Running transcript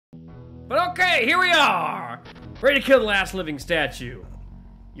But okay, here we are! Ready to kill the last living statue.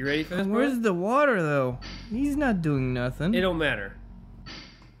 You ready for this, bro? Where's the water, though? He's not doing nothing. It don't matter.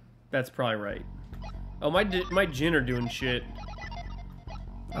 That's probably right. Oh, my Jinn are doing shit.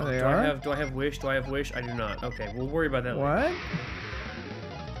 Oh, they do are? Do I have wish? Do I have wish? I do not. Okay, we'll worry about that later. What?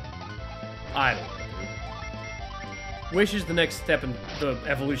 I don't know. Wish is the next step in the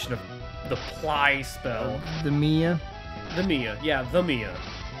evolution of the Ply spell. The Mia? The Mia. Yeah, the Mia.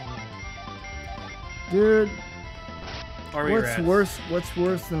 Dude, Army rats. what's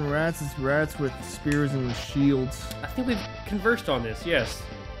worse than rats is rats with spears and shields. I think we've conversed on this, yes.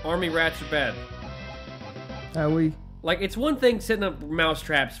 Army rats are bad. Like, it's one thing setting up mouse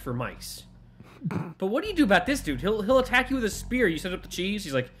traps for mice. But what do you do about this dude? He'll attack you with a spear. You set up the cheese,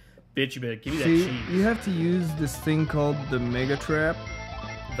 he's like, bitch, you better give me that cheese. You have to use this thing called the Mega Trap.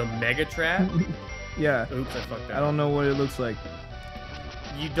 The Mega Trap? Yeah. Oops, I fucked that. I don't know what it looks like.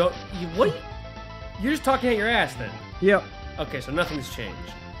 What? You're just talking at your ass then? Yep. Okay, so nothing's changed.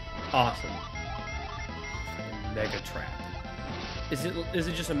 Awesome. Mega Trap. Is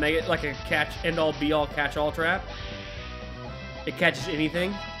it just a mega, like a end-all, be-all, catch-all trap? It catches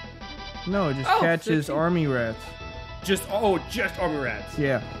anything? No, it just Oh, catches 15. army rats. Just army rats.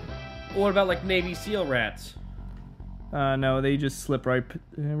 Yeah. What about like Navy SEAL rats? No, they just slip right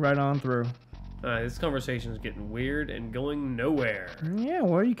on through. This conversation is getting weird and going nowhere. Yeah,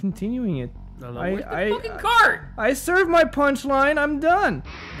 why are you continuing it? I don't know. Where's the fucking cart? I served my punchline. I'm done.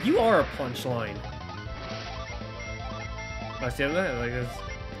 You are a punchline. I stand that like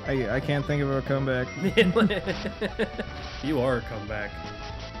this. I can't think of a comeback. You are a comeback.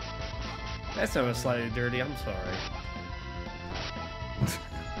 That sounded slightly dirty. I'm sorry.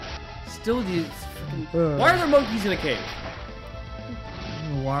 Still, these. Why are there monkeys in a cave?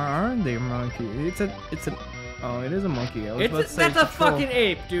 Why aren't they a monkey? Oh, it is a monkey. I was about to say That's a troll. fucking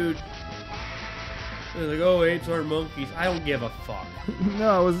ape, dude. They're like, oh, apes aren't monkeys. I don't give a fuck.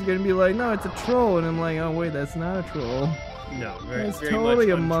 No, I was gonna be like, no, it's a troll, and I'm like, oh wait, that's not a troll. No, It's very totally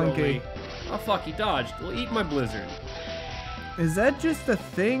much a monkey. untrolly. Oh fuck, he dodged. Well, eat my blizzard. Is that just a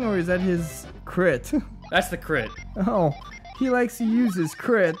thing, or is that his crit? That's the crit. Oh, he likes to use his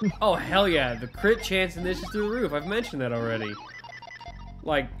crit. Oh hell yeah, the crit chance in this is through the roof. I've mentioned that already.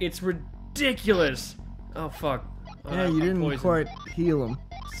 Like, it's ridiculous. Oh fuck. Yeah, you didn't poisoned. quite heal him.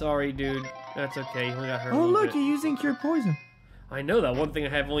 Sorry, dude. That's okay. He only got hurt a Oh little look, bit. you're using cure poison. I know that one thing I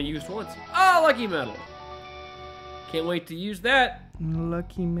have only used once. Oh, lucky metal. Can't wait to use that.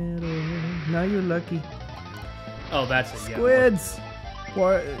 Lucky metal. Now you're lucky. Oh, that's it. Yeah. Squids.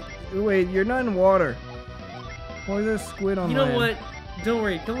 Why? Wait, you're not in water. Why is there a squid on You know land? what? Don't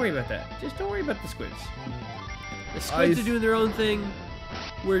worry about that. Just don't worry about the squids. The squids are doing their own thing.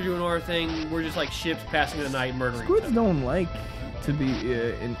 We're doing our thing. We're just like ships passing the night murdering. Squids each other. don't like to be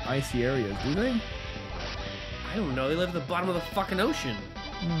in icy areas, do they? I don't know. They live at the bottom of the fucking ocean.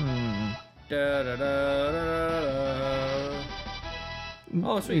 Da, da, da, da, da.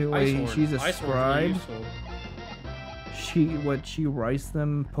 Oh, sweet. Wait, Ice horn. she's a Ice horn's really scribe? useful. She writes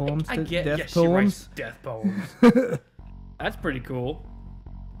them poems, I get, death yes, poems? she writes death poems. That's pretty cool.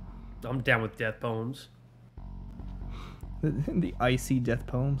 I'm down with death poems. The icy death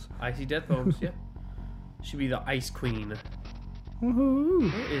poems. Icy death poems, yeah. Should be the Ice Queen. Woohoo!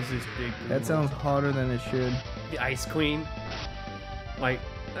 What is this big? That sounds hotter than it should. The Ice Queen. Like,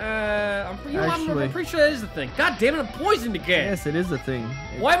 I'm pretty sure that is the thing. God damn it, I'm poisoned again. Yes, it is a thing.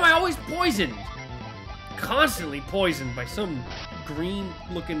 Why am I always poisoned? Constantly poisoned by some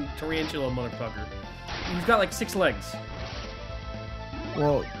green-looking tarantula motherfucker. He's got like 6 legs.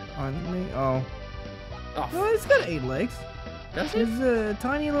 Well, on me. Oh. Oh, No, it's got 8 legs. does it? There's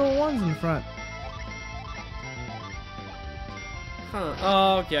tiny little ones in front. Huh.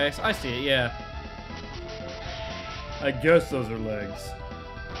 Oh, okay. I see it. Yeah. I guess those are legs.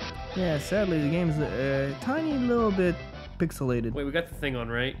 Yeah, sadly, the game's a tiny little bit pixelated. Wait, we got the thing on,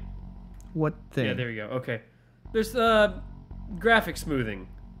 right? What thing? Yeah, there you go. Okay. There's graphic smoothing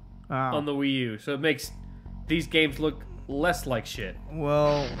on the Wii U, so it makes these games look less like shit.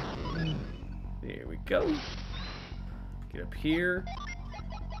 Well, There we go. Get up here.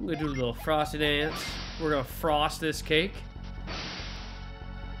 I'm gonna do a little frosty dance. We're gonna frost this cake.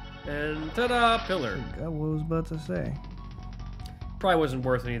 And ta-da, pillar. I forgot what I was about to say. Probably wasn't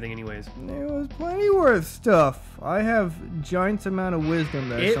worth anything anyways. There was plenty worth stuff. I have giant amount of wisdom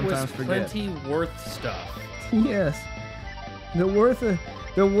that I It was sometimes forget. plenty worth stuff. Yes. The worth of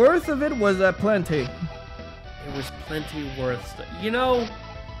it was plenty. It was plenty worth stuff. You know,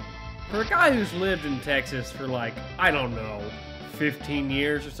 for a guy who's lived in Texas for like, I don't know, 15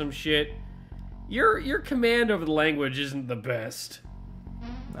 years or some shit, your command over the language isn't the best.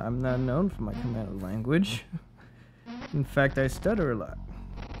 I'm not known for my command language. In fact, I stutter a lot.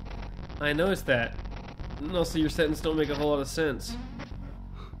 I noticed that. And also, your sentences don't make a whole lot of sense.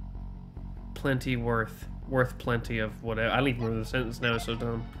 Plenty worth plenty of whatever. I don't even remember the sentence now, it's so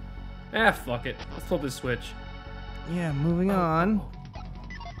dumb. Ah, fuck it. Let's flip this switch. Yeah, moving on.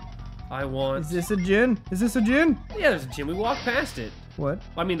 I want... Is this a gin? Is this a gin? Yeah, there's a gin. We walked past it. What?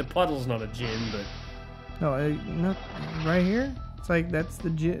 I mean, the puddle's not a gin, but... No, not right here? It's like that's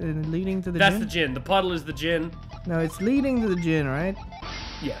the gin, leading to the That's gin? the gin. The puddle is the gin. No, it's leading to the gin, right?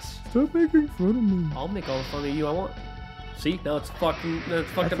 Yes. Stop making fun of me. I'll make all the fun of you I want. See? Now it's fucking... Now it's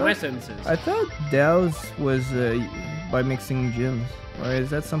fucked up my sentences. I thought douse was by mixing gins. Or is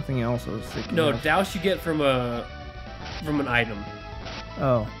that something else I was thinking No, of? douse you get from an item.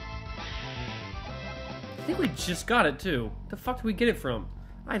 Oh. I think we just got it, too. The fuck did we get it from?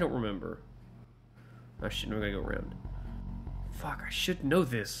 I don't remember. Oh shit, we're gonna go around. Fuck, I should know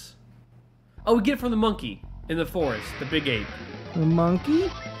this. Oh, we get it from the monkey in the forest, the big ape. The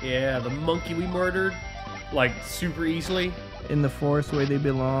monkey? Yeah, the monkey we murdered, like, super easily. In the forest where they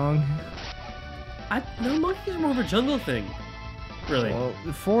belong. No, monkeys are more of a jungle thing. Really. Well,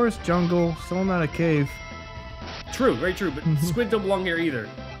 the forest, jungle, still not a cave. True, very true, but squid don't belong here either.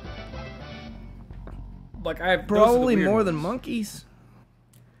 Like, those are the Probably weird more than ones. monkeys.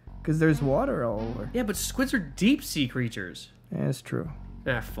 Because there's water all over. Yeah, but squids are deep sea creatures. Yeah, it's true.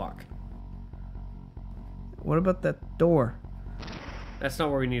 Ah, fuck. What about that door? That's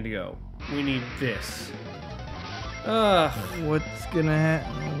not where we need to go. We need this. Ugh. What's gonna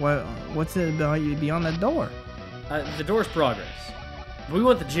happen? What's it beyond that door? The door's progress. We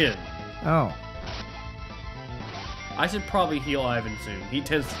want the gin. Oh. I should probably heal Ivan soon. He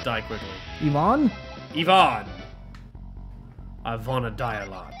tends to die quickly. Yvonne? Ivan! I wanna die a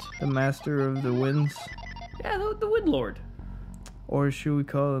lot. The master of the winds? Yeah, the Wind Lord. Or should we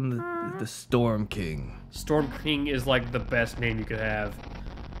call him the Storm King? Storm King is like the best name you could have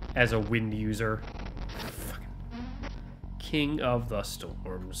as a wind user. Fucking King of the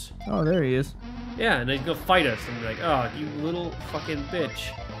Storms. Oh, there he is. Yeah, and he's gonna fight us and be like, oh, you little fucking bitch.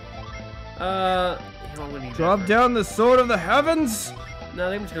 You know, I'm gonna need Drop that down the sword of the heavens? first. No,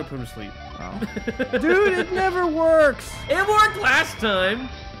 they're just gonna put him to sleep. Oh. Dude, it never works! It worked last time!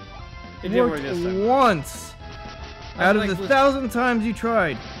 It didn't work Worked this time. once! I Out of like the with- 1,000 times you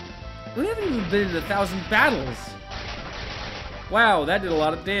tried. We haven't even been in 1,000 battles. Wow, that did a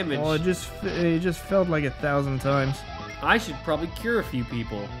lot of damage. Oh, it just felt like 1,000 times. I should probably cure a few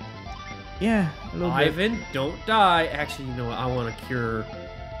people. Yeah, a little bit. Ivan, don't die. Actually, you know what? I want to cure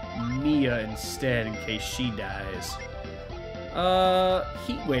Mia instead in case she dies.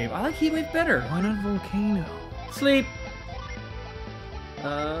 Heat Wave. I like Heat Wave better. Why not Volcano? Sleep.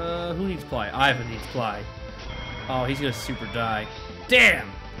 Who needs Ply? Ivan needs Ply. Oh, he's gonna super die. Damn!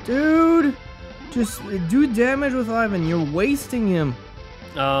 Dude! Just do damage with Ivan. You're wasting him.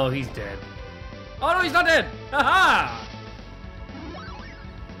 Oh, he's dead. Oh no, he's not dead! Haha!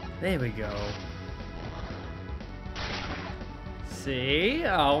 There we go. See?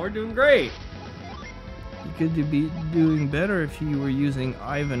 Oh, we're doing great. You could be doing better if you were using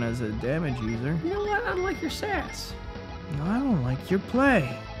Ivan as a damage user. You know what? I don't like your sass. No, I don't like your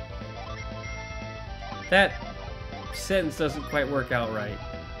play. That sentence doesn't quite work out right.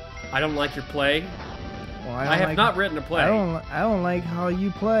 I don't like your play. Well, I have not written a play. I don't like how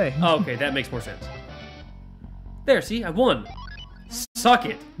you play. Oh, okay, that makes more sense. There, see? I won. Suck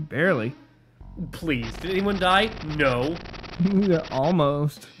it. Barely. Please. Did anyone die? No. Yeah,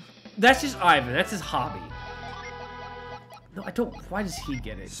 almost. That's just Ivan. That's his hobby. No, I don't. Why does he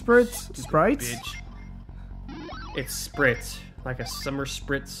get it? Sprites? Sprites? Bitch. It's spritz. Like a summer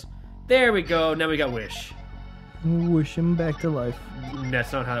spritz. There we go. Now we got wish. Wish him back to life.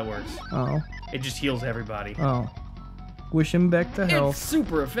 That's not how that works. Oh. It just heals everybody. Oh. Wish him back to It's health.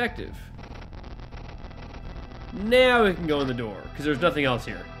 super effective. Now we can go in the door, because there's nothing else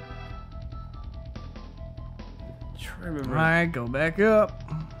here. Try to remember. Alright, go back up.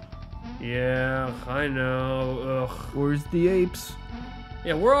 Yeah, I know. Ugh. Where's the apes?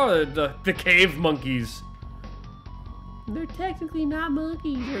 Yeah, where are the cave monkeys? They're technically not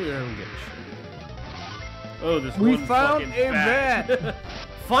monkeys. I don't get a shit. Oh, this We one found fucking a bat.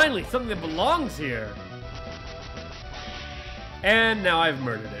 Finally, something that belongs here. And now I've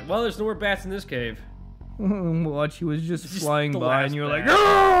murdered it. Well, there's no more bats in this cave. Watch, he was just Just flying the by last and you were like, bat.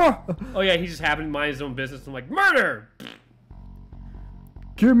 ah! Oh yeah, he just happened to mind his own business. I'm like, murder!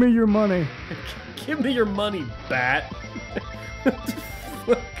 Give me your money. Give me your money, bat.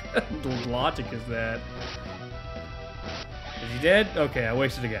 What kind of logic is that? Is he dead? Okay, I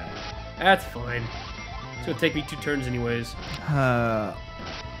wasted a guy. That's fine. It's gonna take me 2 turns anyways.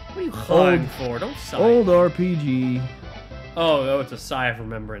 What are you sighing for? Don't sigh. Old RPG. Oh, it's a sigh of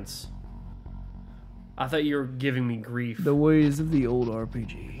remembrance. I thought you were giving me grief. The ways of the old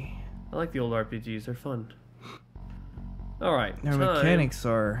RPG. I like the old RPGs. They're fun. All right. Their mechanics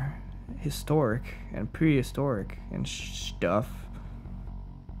are historic and prehistoric and stuff.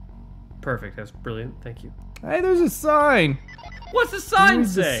 Perfect. That's brilliant. Thank you. Hey, there's a sign. What's the sign Read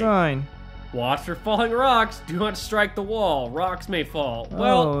the say? sign. Watch for falling rocks. Do not strike the wall. Rocks may fall.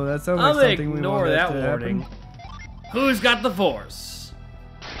 Well, Oh, that sounds like I'm gonna something we ignore want that to warning. happen. Who's got the force?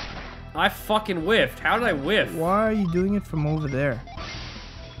 I fucking whiffed. How did I whiff? Why are you doing it from over there?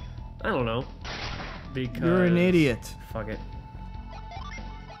 I don't know. Because You're an idiot. Fuck it.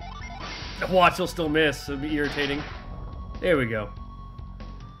 Watch, he'll still miss. It'll be irritating. There we go.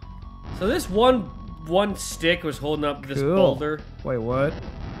 So this one stick was holding up this Cool. boulder. Wait, what?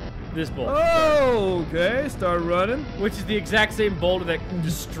 This boulder. Oh, okay. Start running. Which is the exact same boulder that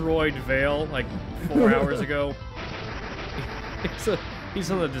destroyed Vale like 4 hours ago. He's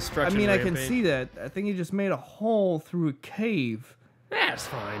on the I destruction mean, I can rampage. see that. I think he just made a hole through a cave. That's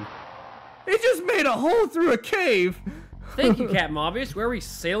fine. He just made a hole through a cave. Thank you, Captain Obvious. Where are we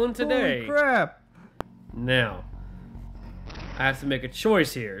sailing today? Holy crap. Now, I have to make a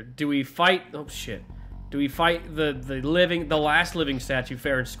choice here. Do we fight? Oh shit! Do we fight the last living statue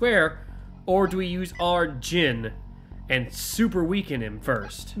fair and square, or do we use our Jin and super weaken him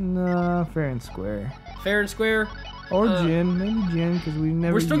first? Nah, fair and square. Fair and square. Or Jin, maybe Jin, because we've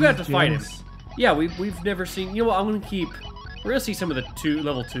never. We're still gonna have used to fight him. Jins. Yeah, we've never seen. You know what? I'm gonna keep. We're gonna see some of the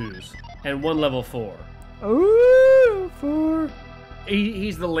level 2s and one level 4. Ooh, 4.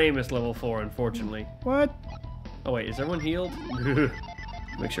 He's the lamest level 4, unfortunately. What? Oh wait, is everyone healed?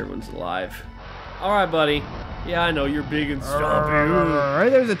 Make sure everyone's alive. All right, buddy. Yeah, I know you're big and stumpy. Right,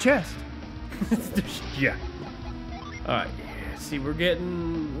 there's a chest. Yeah. All right. Yeah, see, we're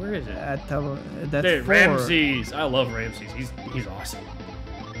getting. Where is it? That's There, 4. Ramses. I love Ramses. He's awesome.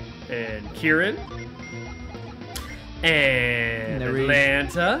 And Kieran. And Nerese.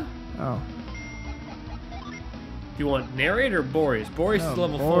 Atlanta. Oh. Do you want narrator or Boreas? Boreas is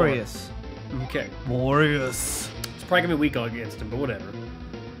level Boreas. 4. Okay. Boreas. It's probably gonna be weak against him, but whatever.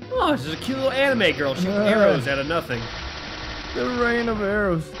 Oh, she's a cute little anime girl shooting arrows out of nothing. The rain of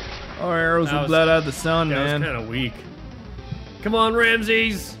arrows. Our arrows That will was- blot out the sun, That man. was kind of weak. Come on,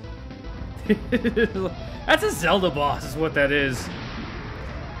 Ramses. That's a Zelda boss, is what that is.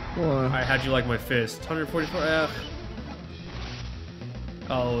 Well, Alright, how'd you like my fist? 144 F.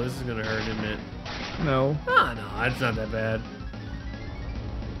 Oh, this is gonna hurt, isn't it? no. Ah, no, it's not that bad.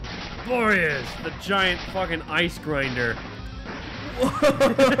 Boreas, the giant fucking ice grinder.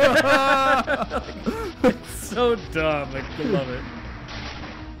 It's so dumb. I love it.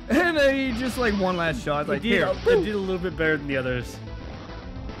 And then he just like one last shot, like here. It did a little bit better than the others.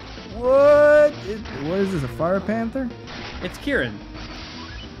 What? What is this? A fire panther? It's Kieran.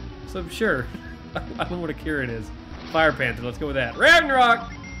 So sure. I don't know what a Kieran is. Fire Panther, let's go with that. Ragnarok!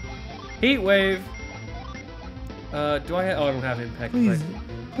 Heat Wave. Do I have... Oh, I don't have Impact. Please,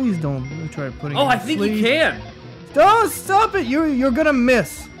 please don't try putting. Oh, him I to think sleep. you can! Don't stop it! You're gonna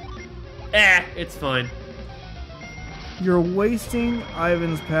miss. It's fine. You're wasting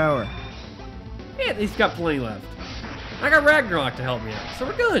Ivan's power. Yeah, he's got plenty left. I got Ragnarok to help me out, so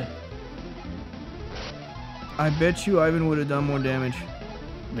we're good. I bet you Ivan would have done more damage.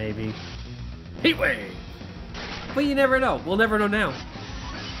 Maybe. Heat Wave! But you never know. We'll never know now.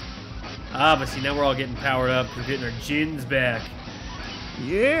 Ah, but see, now we're all getting powered up. We're getting our Jins back.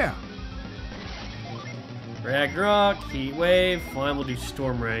 Yeah. Ragnarok, Heat Wave. Fine, we'll do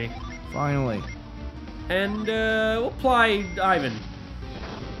Storm Ray. Finally. And we'll apply Ivan.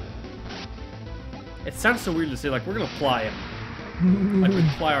 It sounds so weird to say, like, we're gonna apply him. Like we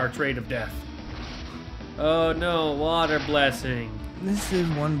apply our trade of death. Oh no, water blessing. This is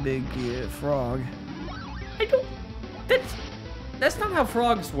one big frog. I don't... That's not how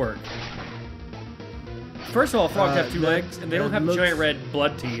frogs work. First of all, frogs have two legs, and they don't have giant red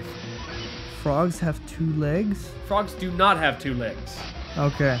blood teeth. Frogs have 2 legs? Frogs do not have 2 legs.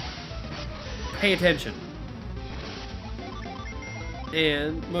 Okay. Pay attention.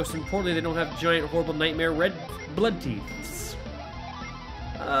 And most importantly, they don't have giant, horrible, nightmare red blood teeth.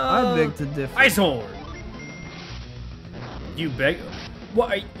 I beg to differ. Icehorn. You beg?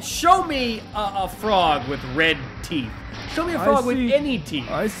 Why? Show me a frog with red teeth. Show me a frog with any teeth.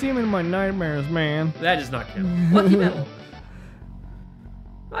 I see him in my nightmares, man. That does not count. Lucky Metal.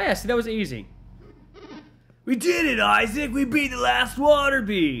 Oh yeah, see, that was easy. We did it, Isaac. We beat the last water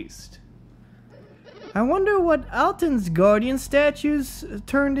beast. I wonder what Alton's guardian statues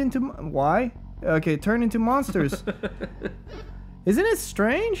turned into. Why? Okay, turned into monsters. Isn't it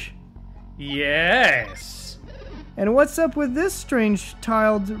strange? Yes. And what's up with this strange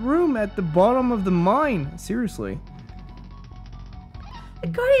tiled room at the bottom of the mine? Seriously. The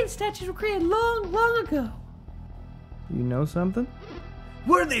Guardian statues were created long, long ago. You know something?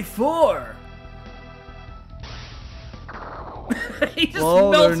 What are they for? He just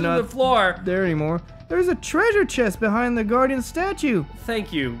Well, melts they're to not the floor. there anymore. There's a treasure chest behind the Guardian statue.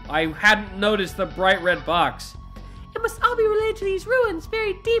 Thank you. I hadn't noticed the bright red box. It must all be related to these ruins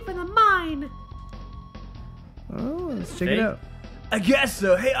buried deep in the mine. Oh, let's check it Hey. out. I guess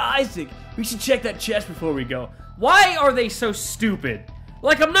so. Hey, Isaac, we should check that chest before we go. Why are they so stupid?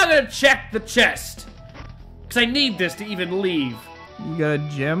 Like, I'm not gonna check the chest. Because I need this to even leave. You got a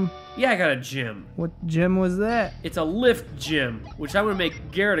gem? Yeah, I got a gem. What gem was that? It's a lift gem, which I'm gonna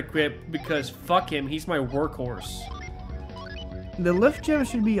make Garrett equip because fuck him, he's my workhorse. The lift gem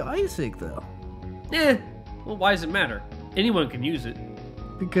should be Isaac, though. Eh, well, why does it matter? Anyone can use it.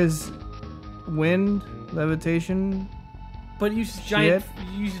 Because wind, levitation. But it uses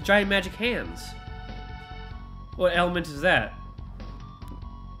giant magic hands. What element is that?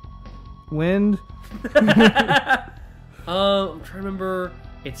 Wind. I'm trying to remember.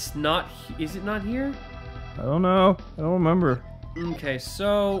 It's not. Is it not here? I don't know. I don't remember. Okay,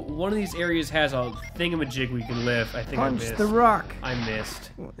 so one of these areas has a thingamajig we can lift. I think I Punch missed. the rock. I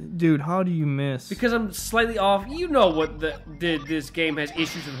missed Dude, how do you miss? because I'm slightly off. You know what this game has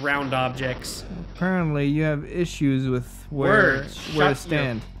issues with round objects. Apparently you have issues with Words. where to Shut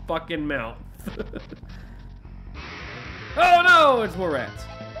stand. your fucking mouth. Oh no! It's more rats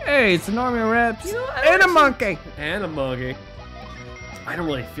Hey, it's an army of rats You know, I and a actually- monkey. and a monkey. I don't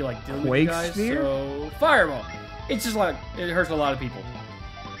really feel like dealing with Quake you guys, sphere? so fireball. It's just like it hurts a lot of people.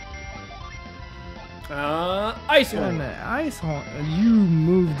 Ice And one. the ice horn. You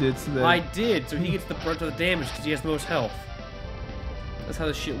moved it so that. I did, so he gets the brunt of the damage because he has the most health. That's how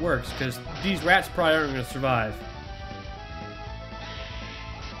this shit works, because these rats probably aren't going to survive.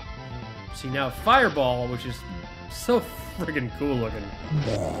 See, now Fireball, which is so friggin' cool looking.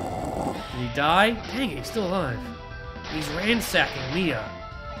 Did he die? Dang it, he's still alive. He's ransacking Mia.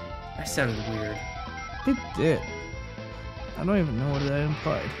 That sounded weird. It did. I don't even know what that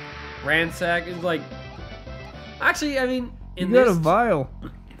implied. Ransack is like... Actually, I mean, You in got this... a vial.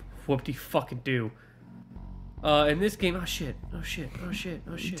 Whoop-de fucking do. In this game... Oh shit, oh shit, oh shit,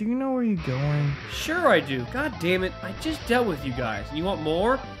 oh shit. Do you know where you're going? Sure I do. God damn it. I just dealt with you guys. And you want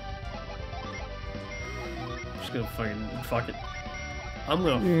more? I'm just gonna fucking fuck it. I'm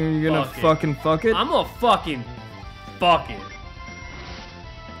gonna You're gonna fuck it. fucking fuck it? I'm gonna fucking fuck it.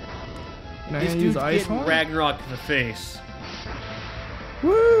 Now This you dude's use ice getting horn? Ragnarok in the face.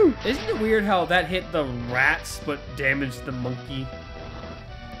 Woo! Isn't it weird how that hit the rats but damaged the monkey?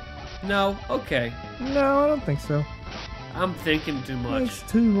 No? Okay. No, I don't think so. I'm thinking too much.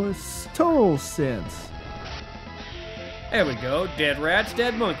 Makes total sense. There we go. Dead rats,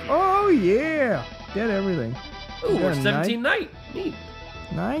 dead monkey. Oh yeah! Dead everything. Ooh, you got we're a 17 night. Neat.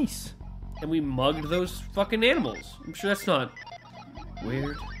 Nice. And we mugged those fucking animals. I'm sure that's not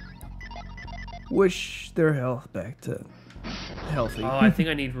weird. Wish their health back to healthy. Oh, I think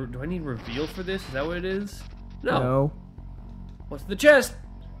I need... Do I need reveal for this? Is that what it is? No. No. What's the chest?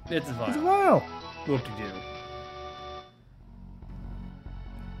 It's a It's a vial. vial. Whoop-de-doo.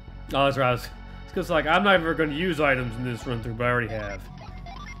 Oh, that's right. It's because, like, I'm not ever going to use items in this run-through, but I already have.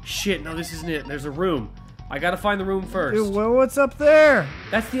 Shit, no, this isn't it. There's a room. I gotta find the room first. Dude, well, what's up there?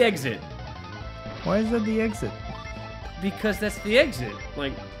 That's the exit. Why is that the exit? Because that's the exit.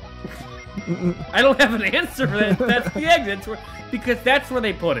 Like... I don't have an answer for that. That's the exit. Because that's where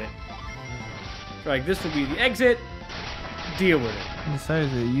they put it. Like, this will be the exit. Deal with it. I decided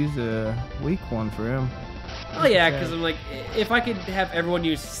to use a weak one for him. Oh yeah, because I'm like, if I could have everyone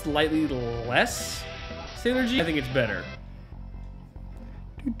use slightly less synergy, I think it's better.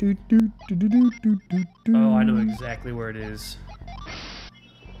 Oh, I know exactly where it is.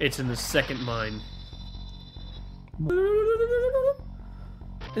 It's in the second mine. In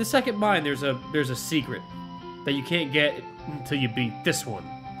the second mine, there's a secret that you can't get until you beat this one.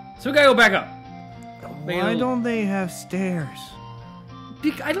 So we gotta go back up. Why don't they have stairs?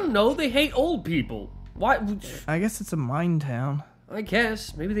 I don't know. They hate old people. Why? I guess it's a mine town. I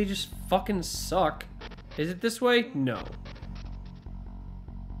guess. Maybe they just fucking suck. Is it this way? No.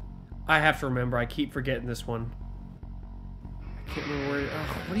 I have to remember. I keep forgetting this one. I can't remember where...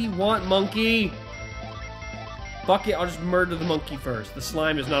 Ugh, what do you want, monkey? Fuck it. I'll just murder the monkey first. The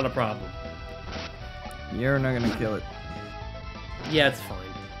slime is not a problem. You're not gonna kill it. Yeah, it's fine.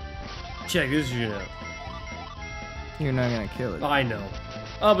 Check this shit out. You're not gonna kill it. I know.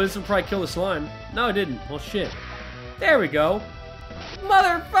 Oh, but this will probably kill the slime. No, it didn't. Well, shit. There we go.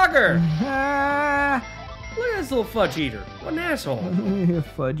 Motherfucker! Ah, Look at this little fudge eater. What an asshole. you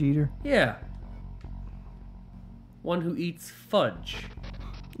fudge eater. Yeah. One who eats fudge.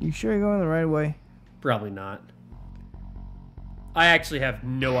 You sure you're going the right way? Probably not. I actually have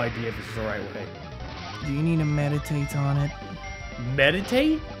no idea if this is the right way. Do you need to meditate on it?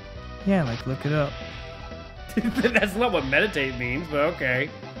 Meditate? Yeah, like look it up. That's not what meditate means, but okay.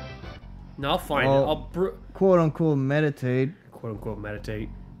 No, I'll find it. I'll Quote unquote meditate. quote unquote meditate.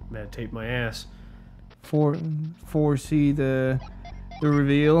 Meditate my ass. Foresee the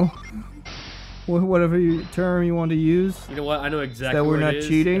reveal. Whatever term you want to use. You know what? I know exactly that we're what not it is,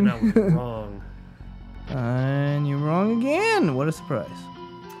 cheating? and I was wrong. And you're wrong again. What a surprise.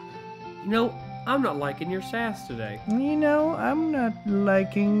 You know, I'm not liking your sass today. You know, I'm not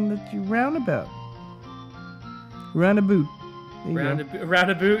liking that you roundabout. Roundabout. There you go.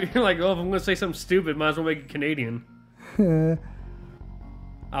 Roundabout. You're like, oh, if I'm gonna say something stupid, might as well make it Canadian.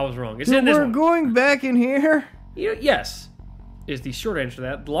 I was wrong. It's So in this we're one. going back in here? You know, yes, is the short answer to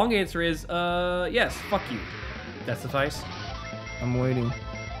that. The long answer is, yes. Fuck you. That suffice. I'm waiting.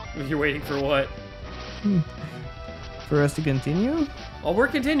 You're waiting for what? For us to continue? Oh, we're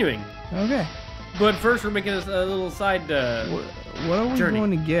continuing. Okay. But first, we're making a little side. What are we Journey.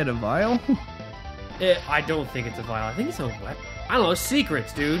 going to get? A vial? I don't think it's a vial. I think it's a weapon. I don't know.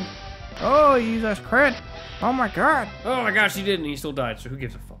 Secrets, dude. Oh, you use us crit. Oh my god. Oh my gosh, he didn't. He still died. So who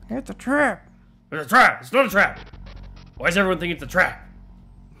gives a fuck? It's a trap. It's a trap. It's not a trap. Why does everyone think it's a trap?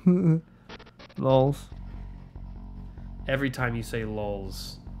 Lols. Every time you say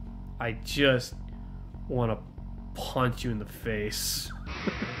lols, I just want to punch you in the face.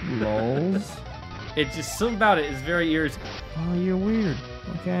 Lols? It just, something about it is very irritating. Oh, you're weird.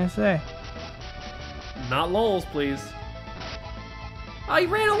 What can I say? Not lols, please. Oh, he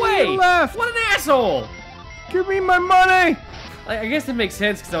ran away! He left. What an asshole! Give me my money! I guess it makes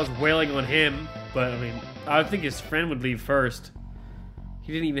sense because I was wailing on him, but I mean, I think his friend would leave first.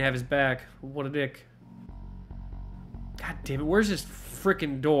 He didn't even have his back. What a dick. God damn it, where's this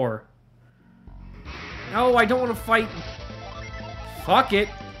frickin' door? No, I don't want to fight. Fuck it.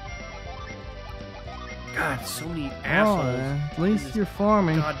 God, so many assholes. At least you're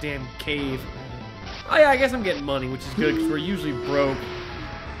farming. Goddamn cave. Oh yeah, I guess I'm getting money, which is good because we're usually broke,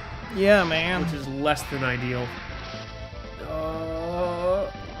 Yeah, man. which is less than ideal.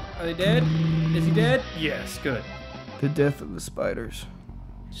 Are they dead? Is he dead? Yes, good. The death of the spiders.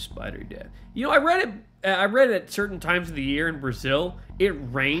 Spider dead. You know, I read it at certain times of the year in Brazil. It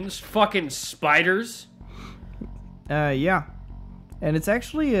rains fucking spiders. Yeah. And it's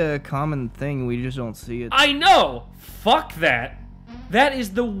actually a common thing. We just don't see it. I know. Fuck that. That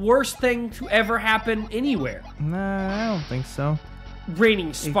is the worst thing to ever happen anywhere. Nah, I don't think so.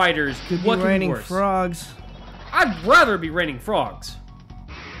 Raining spiders. Could be What could be raining worse? frogs. I'd rather be raining frogs.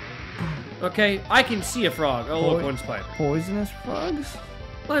 Okay, I can see a frog. Oh, look, one spider. Poisonous frogs?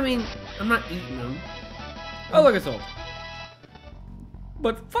 Well, I mean, I'm not eating them. Oh, look, it's old.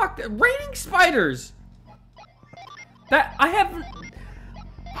 But fuck, raining spiders.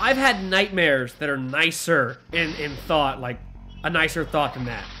 I've had nightmares that are nicer in thought, like a nicer thought than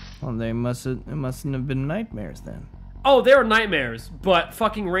that. Well, it mustn't have been nightmares then. Oh, they were nightmares, but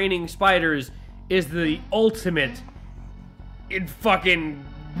fucking raining spiders is the ultimate in fucking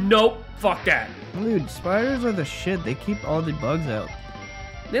nope, fuck that. Dude, spiders are the shit. They keep all the bugs out.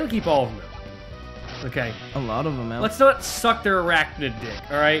 They don't keep all of them out. Okay. A lot of them out. Let's not suck their arachnid dick,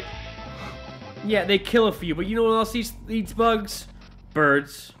 alright? Yeah, they kill a few, but you know what else eats bugs?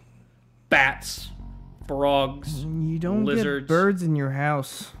 Birds, bats, frogs, You don't lizards. get birds in your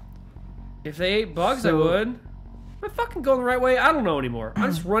house. If they ate bugs, I So- would. Am I fucking going the right way? I don't know anymore.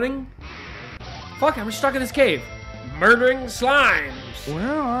 I'm just running. Fuck, I'm stuck in this cave. Murdering slimes.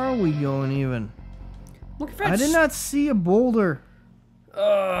 Where are we going even? Look for I did not see a boulder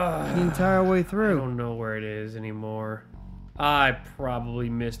the entire way I through. don't know where it is anymore. I probably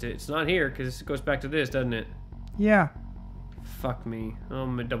missed it. It's not here, because it goes back to this, doesn't it? Yeah. Fuck me.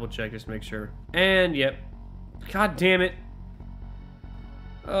 I'm gonna double check just to make sure. And, yep. God damn it.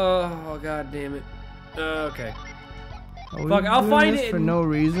 Oh, god damn it. Okay. Are we Fuck, I'll doing find this it for in- no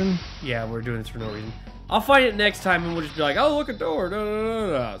reason. Yeah, we're doing this for no reason. I'll find it next time and we'll just be like, oh, look, a door. Da, da,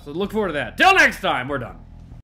 da, da. So look forward to that. Till next time, we're done.